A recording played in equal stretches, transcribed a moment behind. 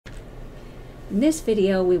In this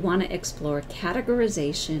video, we want to explore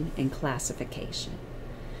categorization and classification,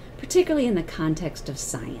 particularly in the context of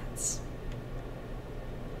science.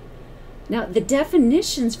 Now, the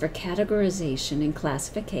definitions for categorization and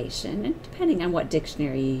classification, and depending on what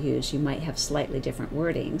dictionary you use, you might have slightly different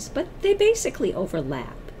wordings, but they basically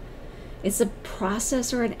overlap. It's a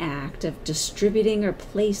process or an act of distributing or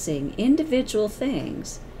placing individual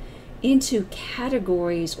things into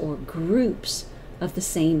categories or groups of the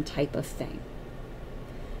same type of thing.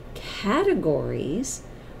 Categories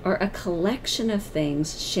are a collection of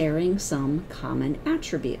things sharing some common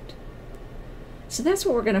attribute. So that's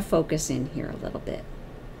what we're going to focus in here a little bit.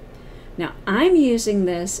 Now, I'm using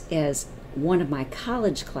this as one of my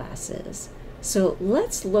college classes, so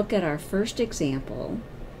let's look at our first example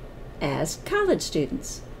as college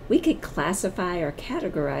students. We could classify or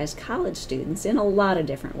categorize college students in a lot of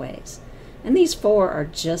different ways. And these four are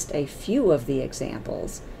just a few of the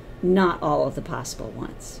examples, not all of the possible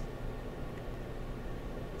ones.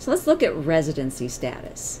 So let's look at residency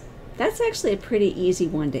status. That's actually a pretty easy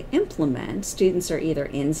one to implement. Students are either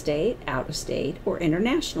in-state, out-of-state, or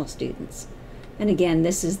international students. And again,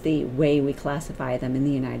 this is the way we classify them in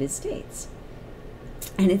the United States.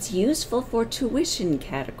 And it's useful for tuition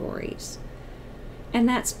categories. And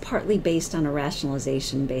that's partly based on a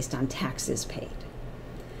rationalization based on taxes paid.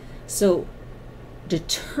 So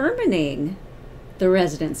determining the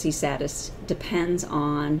residency status depends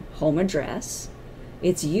on home address.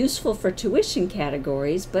 It's useful for tuition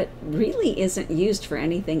categories, but really isn't used for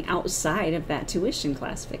anything outside of that tuition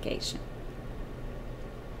classification.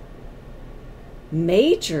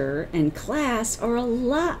 Major and class are a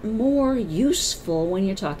lot more useful when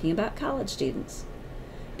you're talking about college students,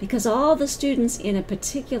 because all the students in a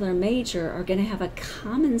particular major are going to have a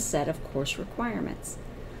common set of course requirements.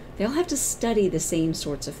 They'll have to study the same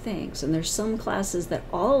sorts of things, and there's some classes that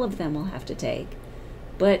all of them will have to take,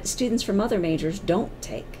 but students from other majors don't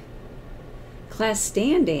take. Class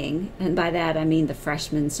standing, and by that I mean the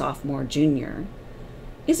freshman, sophomore, junior,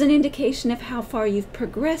 is an indication of how far you've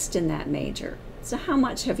progressed in that major. So how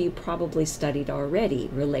much have you probably studied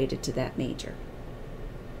already related to that major?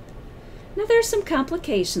 Now there's some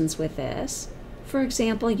complications with this. For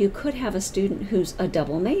example, you could have a student who's a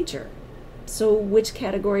double major. So which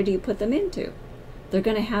category do you put them into? They're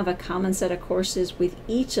going to have a common set of courses with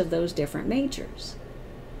each of those different majors.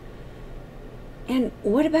 And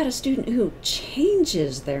what about a student who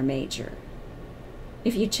changes their major?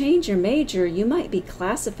 If you change your major, you might be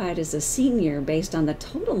classified as a senior based on the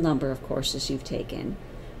total number of courses you've taken,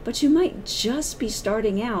 but you might just be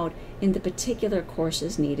starting out in the particular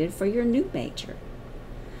courses needed for your new major.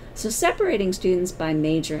 So separating students by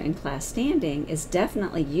major and class standing is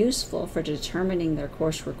definitely useful for determining their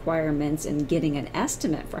course requirements and getting an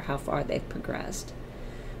estimate for how far they've progressed.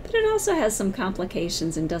 But it also has some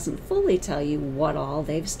complications and doesn't fully tell you what all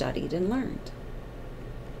they've studied and learned.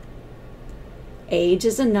 Age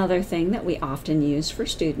is another thing that we often use for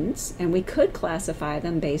students, and we could classify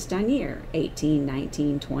them based on year, 18,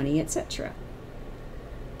 19, 20, etc.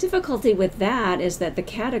 Difficulty with that is that the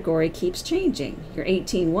category keeps changing. You're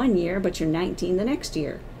 18 one year, but you're 19 the next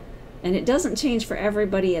year. And it doesn't change for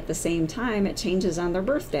everybody at the same time, it changes on their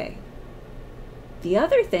birthday. The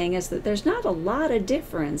other thing is that there's not a lot of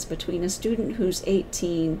difference between a student who's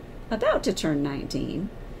 18, about to turn 19,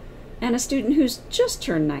 and a student who's just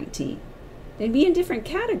turned 19. They'd be in different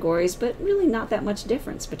categories, but really not that much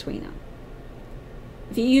difference between them.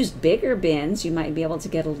 If you used bigger bins, you might be able to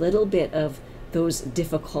get a little bit of those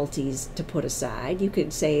difficulties to put aside. You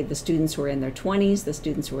could say the students who are in their 20s, the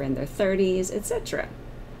students who are in their 30s, etc.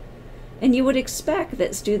 And you would expect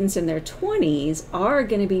that students in their 20s are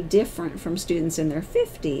going to be different from students in their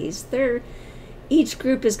 50s. Each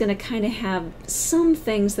group is going to kind of have some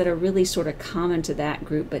things that are really sort of common to that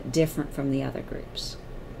group, but different from the other groups.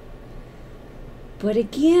 But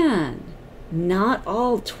again, not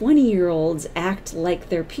all 20-year-olds act like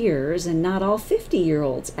their peers, and not all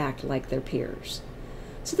 50-year-olds act like their peers.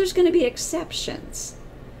 So there's going to be exceptions.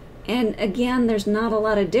 And again, there's not a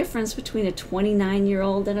lot of difference between a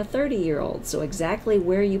 29-year-old and a 30-year-old. So exactly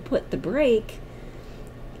where you put the break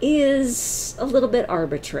is a little bit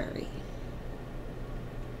arbitrary.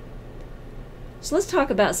 So let's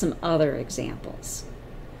talk about some other examples.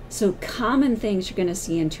 So common things you're going to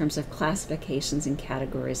see in terms of classifications and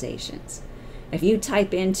categorizations. If you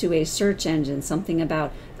type into a search engine something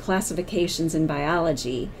about classifications in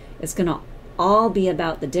biology, it's going to all be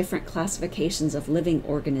about the different classifications of living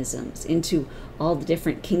organisms into all the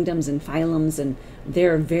different kingdoms and phylums and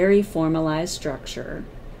their very formalized structure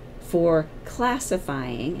for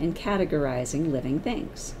classifying and categorizing living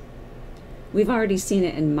things. We've already seen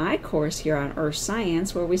it in my course here on Earth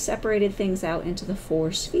Science, where we separated things out into the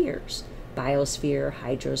 4 spheres: biosphere,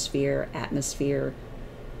 hydrosphere, atmosphere,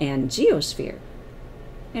 and geosphere.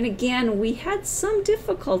 And again, we had some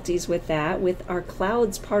difficulties with that, with our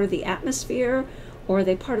clouds part of the atmosphere, or are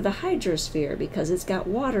they part of the hydrosphere, because it's got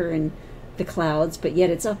water in the clouds, but yet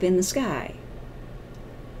it's up in the sky.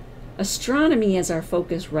 Astronomy is our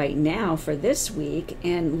focus right now for this week,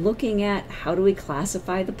 and looking at how do we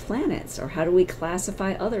classify the planets, or how do we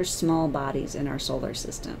classify other small bodies in our solar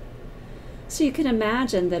system. So you can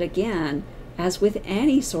imagine that, again, as with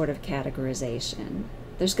any sort of categorization,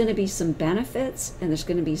 there's going to be some benefits and there's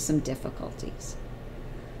going to be some difficulties.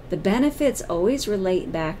 The benefits always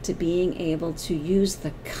relate back to being able to use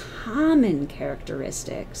the common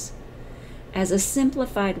characteristics as a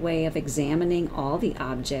simplified way of examining all the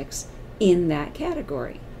objects in that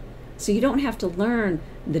category. So you don't have to learn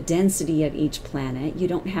the density of each planet. You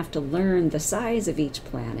don't have to learn the size of each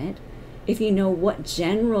planet. If you know what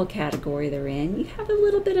general category they're in, you have a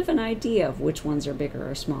little bit of an idea of which ones are bigger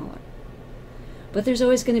or smaller. But there's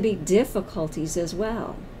always going to be difficulties as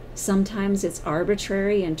well. Sometimes it's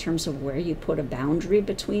arbitrary in terms of where you put a boundary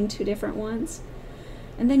between 2 different ones.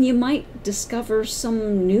 And then you might discover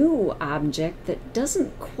some new object that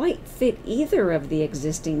doesn't quite fit either of the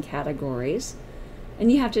existing categories.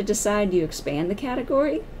 And you have to decide, do you expand the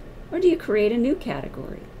category or do you create a new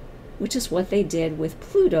category? Which is what they did with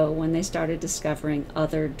Pluto when they started discovering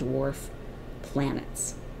other dwarf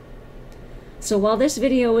planets. So while this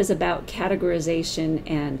video is about categorization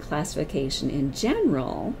and classification in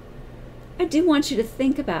general, I do want you to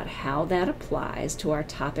think about how that applies to our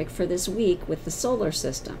topic for this week with the solar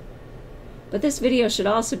system. But this video should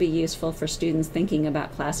also be useful for students thinking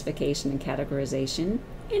about classification and categorization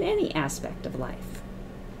in any aspect of life.